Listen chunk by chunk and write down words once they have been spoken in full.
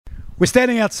We're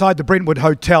standing outside the Brentwood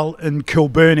Hotel in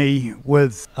Kilburnie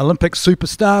with Olympic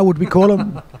superstar, would we call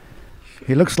him?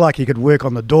 He looks like he could work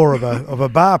on the door of a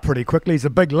bar pretty quickly. He's a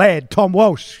big lad, Tom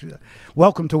Walsh.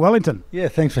 Welcome to Wellington. Yeah,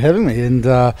 thanks for having me. And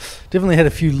definitely had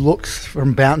a few looks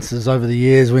from bouncers over the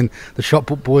years when the shot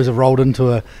put boys have rolled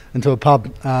into a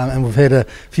pub, and we've had a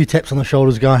few taps on the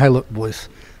shoulders going, "Hey, look, boys,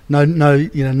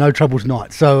 no trouble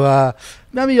tonight." So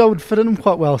maybe I would fit in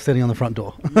quite well standing on the front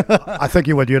door. I think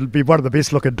you would. You'd be one of the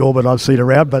best looking doormen I've seen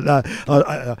around. But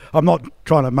I'm not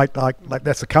trying to make like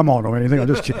that's a come on or anything.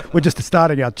 We're just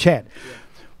starting our chat.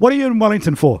 What are you in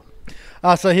Wellington for?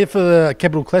 So here for the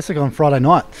Capital Classic on Friday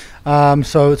night.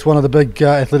 So it's one of the big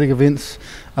athletic events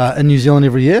in New Zealand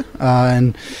every year,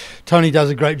 and Tony does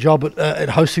a great job at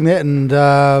hosting that, and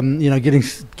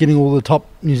getting all the top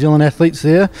New Zealand athletes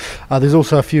there. There's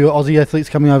also a few Aussie athletes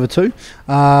coming over too,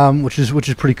 which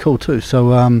is pretty cool too.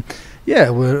 So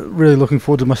yeah, we're really looking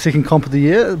forward to my second comp of the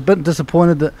year. A bit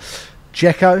disappointed that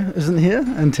Jacko isn't here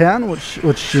in town, which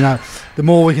the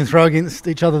more we can throw against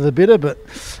each other the better, but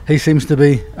he seems to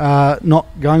be not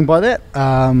going by that.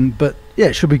 But yeah,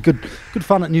 it should be good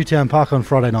fun at Newtown Park on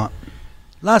Friday night.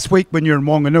 Last week when you were in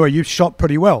Wanganui, you shot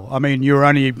pretty well. I mean, you were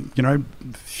only a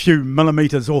few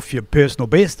millimetres off your personal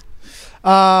best. No,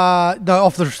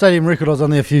 off the stadium record I was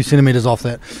only a few centimetres off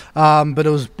that, but it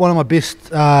was one of my best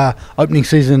opening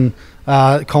season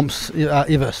comps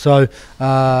ever. So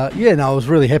I was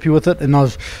really happy with it, and I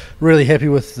was really happy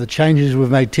with the changes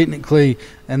we've made technically,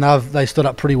 and they stood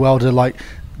up pretty well to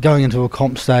going into a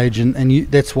comp stage, and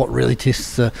that's what really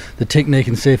tests the technique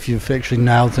and see if you've actually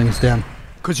nailed things down.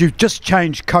 Because you've just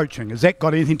changed coaching. Has that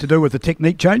got anything to do with the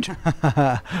technique change?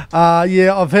 Yeah,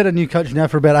 I've had a new coach now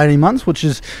for about 18 months, which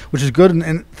is good,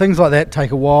 and things like that take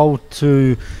a while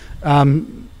to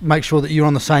make sure that you're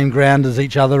on the same ground as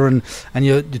each other, and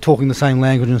you're talking the same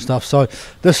language and stuff. So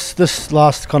this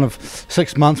last kind of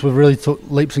 6 months we've really took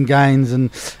leaps and gains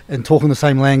and talking the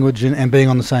same language and being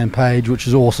on the same page, which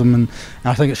is awesome, and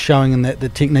I think it's showing in that the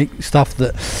technique stuff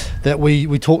that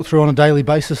we talk through on a daily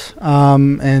basis,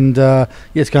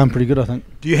 it's going pretty good, I think.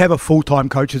 Do you have a full-time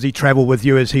coach? Does he travel with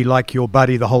you? Is he like your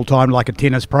buddy the whole time, like a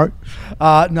tennis pro?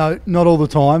 No, not all the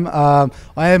time.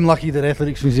 I am lucky that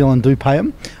Athletics New Zealand do pay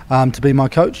him to be my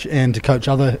coach and to coach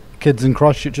other kids in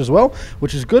Christchurch as well,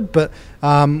 which is good. But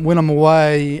when I'm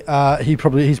away,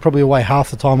 he's probably away half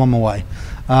the time I'm away,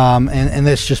 and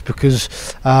that's just because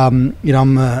I'm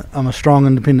a strong,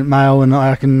 independent male, and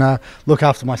I can look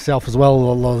after myself as well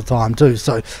a lot of the time too.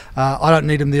 So I don't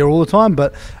need him there all the time,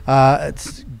 but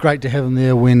it's great to have him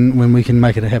there when we can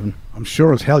make it happen. I'm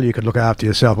sure as hell you could look after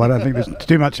yourself. I don't think there's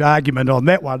too much argument on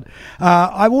that one.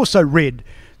 I've also read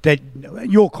that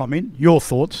your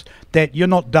thoughts, that you're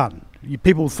not done.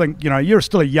 People think, you're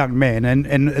still a young man,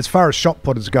 and as far as shot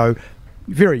putters go,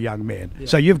 very young man. Yeah.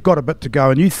 So you've got a bit to go,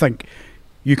 and you think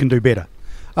you can do better.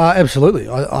 Absolutely.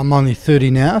 I'm only 30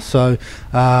 now, so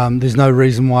there's no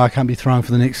reason why I can't be throwing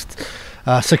for the next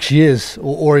 6 years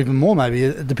or even more maybe.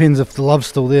 It depends if the love's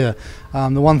still there.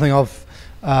 The one thing I've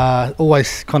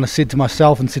always kind of said to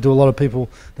myself and said to a lot of people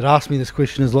that ask me this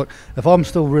question is, look, if I'm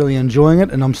still really enjoying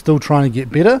it and I'm still trying to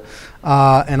get better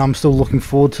and I'm still looking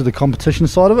forward to the competition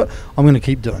side of it, I'm going to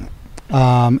keep doing it.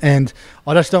 And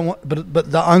I just don't want,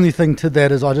 but the only thing to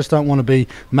that is I just don't want to be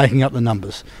making up the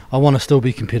numbers. I want to still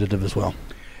be competitive as well.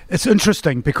 It's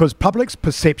interesting because public's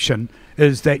perception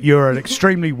is that you're an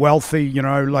extremely wealthy,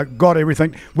 got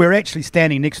everything. We're actually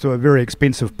standing next to a very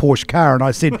expensive Porsche car, and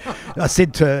I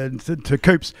said to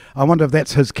Coops, I wonder if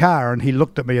that's his car, and he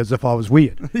looked at me as if I was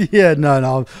weird. Yeah,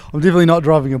 no, I'm definitely not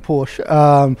driving a Porsche.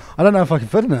 I don't know if I can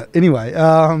fit in it. Anyway,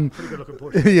 pretty good looking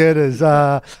Porsche. Yeah, it is.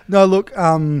 No, look.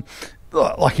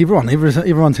 Like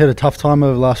everyone's had a tough time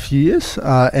over the last few years,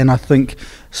 and I think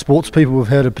sports people have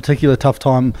had a particular tough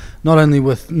time, not only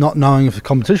with not knowing if the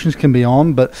competitions can be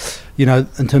on, but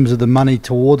in terms of the money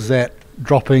towards that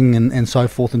dropping and so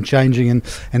forth and changing,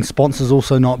 and sponsors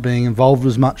also not being involved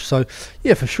as much. So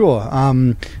yeah, for sure,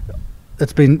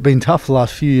 it's been tough the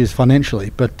last few years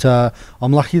financially, but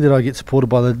I'm lucky that I get supported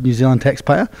by the New Zealand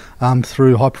taxpayer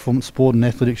through High Performance Sport and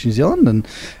Athletics New Zealand, and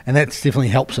that definitely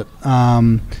helps it.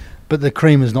 But the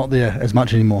cream is not there as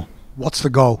much anymore. What's the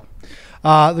goal?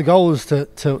 The goal is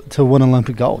to win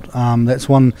Olympic gold. That's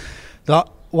one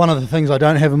of the things I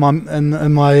don't have in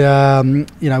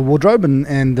my wardrobe,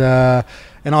 and I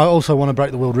also want to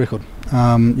break the world record.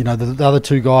 The other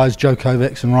two guys, Joe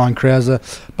Kovacs and Ryan Krauser,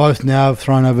 both now have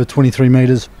thrown over 23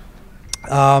 metres.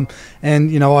 I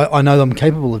know I'm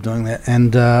capable of doing that,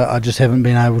 and I just haven't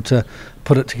been able to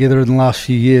put it together in the last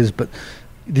few years. But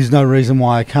there's no reason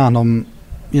why I can't.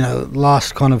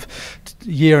 Last kind of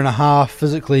year and a half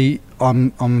physically,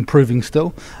 I'm improving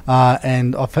still,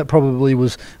 and I probably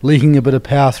was leaking a bit of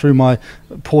power through my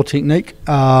poor technique,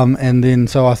 and then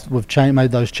so we've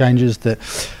made those changes that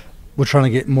we're trying to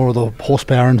get more of the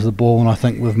horsepower into the ball, and I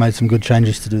think we've made some good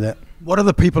changes to do that. What are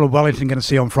the people of Wellington going to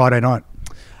see on Friday night?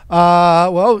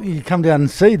 Well, you come down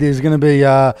and see. There's going to be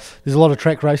there's a lot of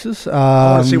track races.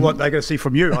 I want to see what they're going to see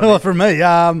from you. Well, from me,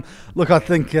 look, I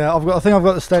think I've got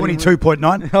the stadium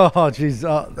 22.9. Oh, geez,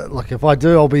 look, if I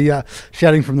do, I'll be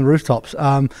shouting from the rooftops.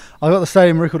 I got the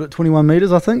stadium record at 21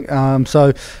 metres, I think.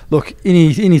 So, look,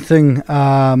 anything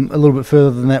a little bit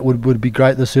further than that would be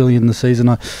great this early in the season.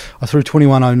 I threw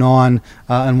 21.09 in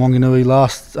Wanganui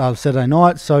last Saturday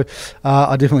night, so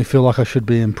I definitely feel like I should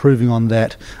be improving on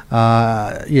that.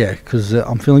 Because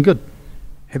I'm feeling good.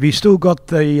 Have you still got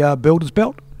the builder's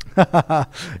belt? I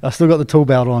still got the tool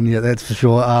belt on, yeah, that's for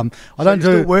sure. I don't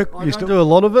do a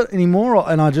lot of it anymore,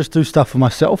 and I just do stuff for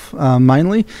myself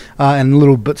mainly, and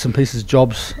little bits and pieces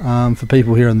jobs for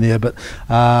people here and there. But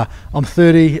I'm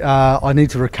 30. I need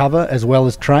to recover as well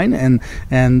as train,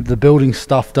 and the building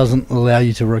stuff doesn't allow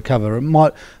you to recover. It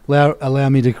might allow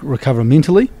me to recover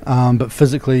mentally, but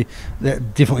physically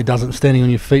that definitely doesn't. Standing on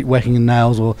your feet, whacking in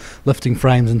nails, or lifting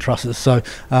frames and trusses. So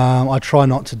I try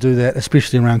not to do that,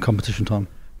 especially around competition time.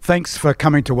 Thanks for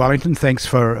coming to Wellington. Thanks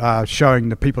for showing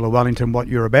the people of Wellington what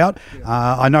you're about.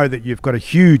 I know that you've got a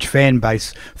huge fan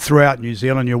base throughout New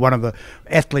Zealand. You're one of the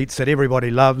athletes that everybody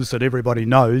loves, that everybody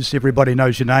knows. Everybody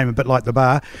knows your name, a bit like the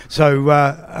bar.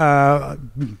 So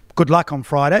good luck on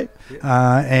Friday,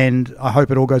 and I hope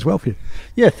it all goes well for you.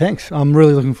 Yeah, thanks. I'm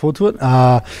really looking forward to it.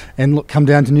 And look, come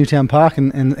down to Newtown Park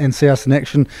and see us in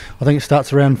action. I think it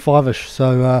starts around 5ish.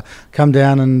 So come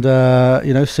down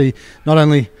and see not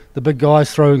only the big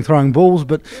guys throwing balls,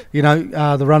 but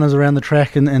the runners around the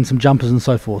track and some jumpers and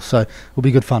so forth. So it'll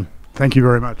be good fun. Thank you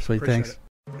very much. Sweet, thanks.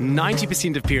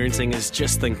 90% of parenting is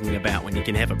just thinking about when you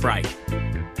can have a break.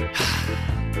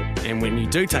 And when you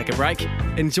do take a break,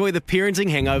 enjoy the Parenting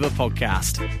Hangover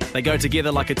podcast. They go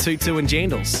together like a tutu and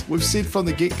jandals. We've said from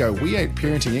the get-go, we ain't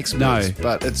parenting experts,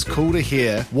 but it's cool to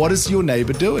hear, what is your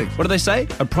neighbour doing? What do they say?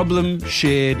 A problem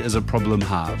shared is a problem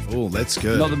halved. Oh, that's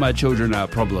good. Not that my children are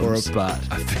problems, but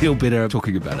I feel better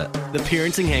talking about it. The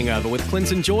Parenting Hangover with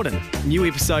Clinton Jordan. New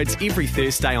episodes every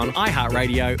Thursday on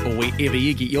iHeartRadio or wherever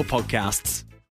you get your podcasts.